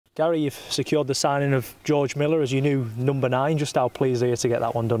Gary, you've secured the signing of George Miller as your new number 9. Just how pleased are you to get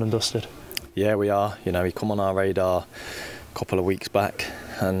that one done and dusted? Yeah, we are. You know, he come on our radar a couple of weeks back,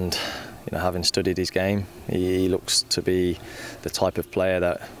 and you know, having studied his game, he looks to be the type of player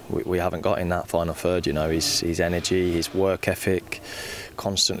that we haven't got in that final third. You know, his energy, his work ethic,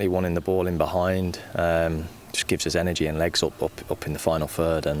 constantly wanting the ball in behind, just gives us energy and legs up in the final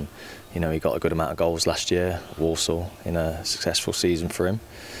third. And you know, he got a good amount of goals last year at Walsall in a successful season for him.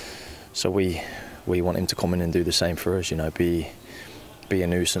 So we want him to come in and do the same for us. You know, be a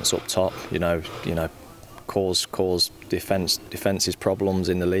nuisance up top. You know, cause defence's problems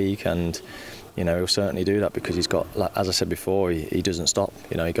in the league, and you know, he'll certainly do that because he's got, like, as I said before, he doesn't stop.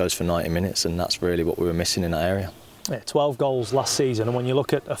 You know, he goes for 90 minutes, and that's really what we were missing in that area. Yeah, 12 goals last season, and when you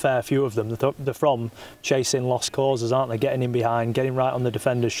look at a fair few of them, they're from chasing lost causes, aren't they? Getting in behind, getting right on the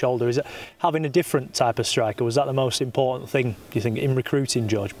defender's shoulder. Is it having a different type of striker? Was that the most important thing, do you think, in recruiting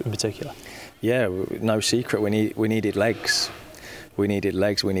George in particular? Yeah, no secret. We needed legs. We needed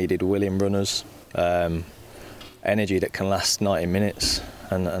legs. We needed willing runners, energy that can last 90 minutes.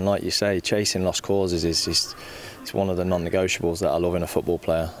 And like you say, chasing lost causes is one of the non-negotiables that I love in a football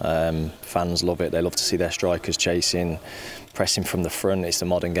player. Fans love it. They love to see their strikers chasing, pressing from the front. It's the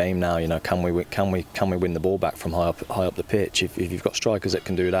modern game now. You know, can we win the ball back from high up the pitch? If you've got strikers that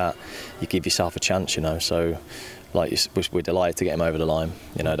can do that, you give yourself a chance. You know, so like we're delighted to get him over the line.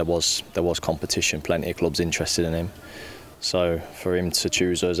 You know, there was competition, plenty of clubs interested in him. So for him to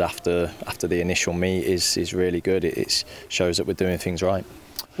choose us after the initial meet is really good. It shows that we're doing things right.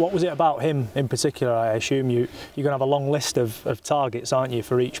 What was it about him in particular? I assume you're going to have a long list of targets, aren't you,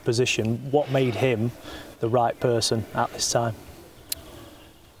 for each position? What made him the right person at this time?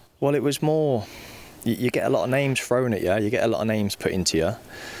 Well, it was more, you get a lot of names thrown at you, you get a lot of names put into you,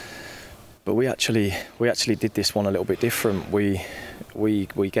 but we actually did this one a little bit different. We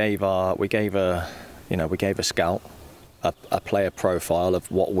gave a scout a player profile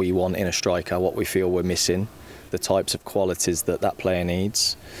of what we want in a striker, what we feel we're missing, the types of qualities that player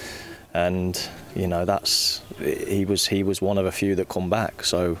needs, and you know, he was one of a few that come back.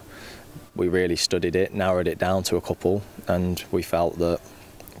 So we really studied it, narrowed it down to a couple, and we felt that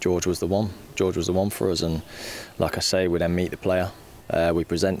George was the one. George was the one for us, and like I say, we then meet the player, we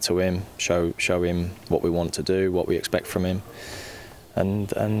present to him, show him what we want to do, what we expect from him.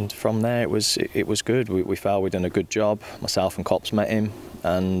 And from there it was good. We felt we'd done a good job. Myself and Cops met him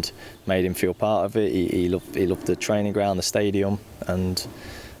and made him feel part of it. He loved the training ground, the stadium, and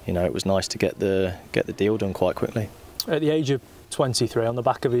you know, it was nice to get the deal done quite quickly. At the age of 23, on the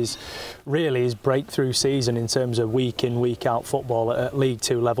back of his breakthrough season in terms of week in, week out football at League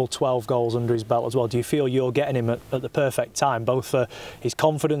 2 level, 12 goals under his belt as well. Do you feel you're getting him at the perfect time, both for his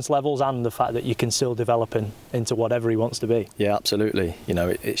confidence levels and the fact that you can still develop him into whatever he wants to be? Yeah, absolutely. You know,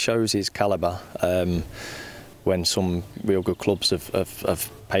 it shows his calibre. When some real good clubs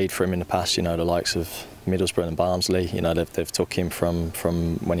have paid for him in the past, you know, the likes of Middlesbrough and Barnsley, you know, they've took him from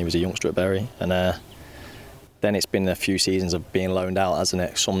when he was a youngster at Bury, and then it's been a few seasons of being loaned out, hasn't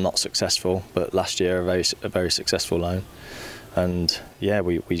it? Some not successful, but last year a very successful loan. And yeah,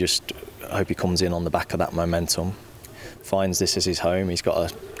 we just hope he comes in on the back of that momentum, finds this as his home. He's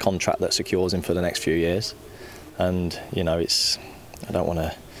got a contract that secures him for the next few years. And you know, I don't want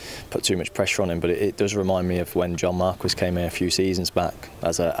to put too much pressure on him, but it does remind me of when John Marquis came here a few seasons back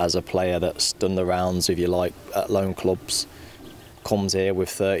as a player that's done the rounds, if you like, at loan clubs, comes here with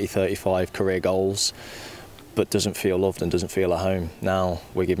 30, 35 career goals, but doesn't feel loved and doesn't feel at home. Now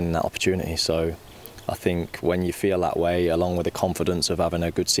we're giving him that opportunity. So I think when you feel that way, along with the confidence of having a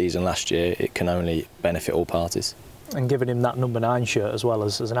good season last year, it can only benefit all parties. And giving him that number 9 shirt as well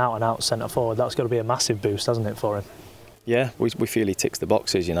as an out-and-out centre forward, that's got to be a massive boost, hasn't it, for him? Yeah, we feel he ticks the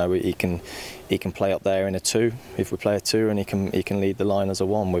boxes. You know, he can play up there in a 2 if we play a 2, and he can lead the line as a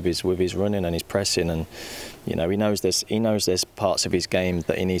 1 with his running and his pressing. And you know, he knows there's parts of his game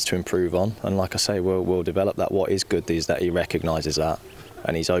that he needs to improve on. And like I say, we'll develop that. What is good is that he recognises that,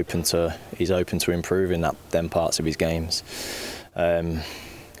 and he's open to improving them parts of his games.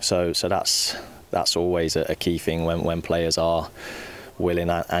 So that's always a key thing when players are willing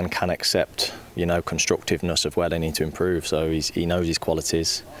and can accept, you know, constructiveness of where they need to improve. So he knows his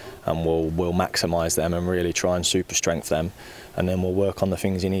qualities, and we'll maximise them and really try and super strength them, and then we'll work on the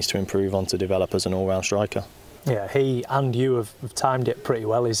things he needs to improve on to develop as an all-round striker. Yeah, he and you have timed it pretty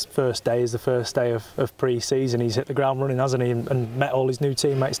well. His first day is the first day of pre-season. He's hit the ground running, hasn't he, and met all his new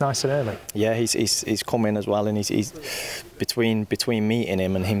teammates nice and early. Yeah, he's come in as well, and he's between meeting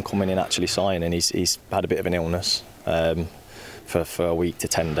him and him coming in actually signing, he's had a bit of an illness. for a week to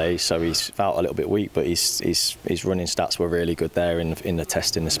 10 days, so he's felt a little bit weak, but his running stats were really good there in the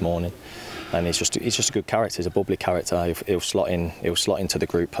testing this morning. And he's just a good character. He's a bubbly character. He'll slot into the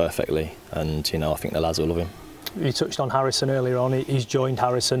group perfectly, and I think the lads will love him. You touched on Harrison earlier on. He's joined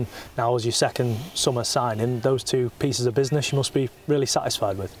Harrison now as your second summer signing. Those two pieces of business you must be really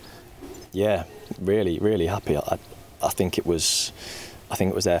satisfied with. Yeah, really happy. I think it was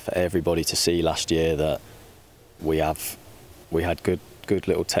there for everybody to see last year that we had good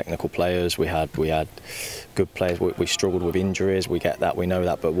little technical players. We had good players. We struggled with injuries. We get that. We know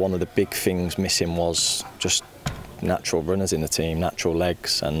that. But one of the big things missing was just natural runners in the team, natural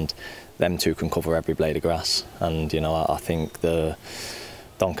legs, and them two can cover every blade of grass. And I think the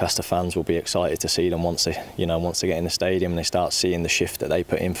Doncaster fans will be excited to see them once they get in the stadium and they start seeing the shift that they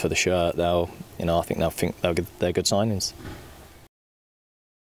put in for the shirt. I think they're good signings.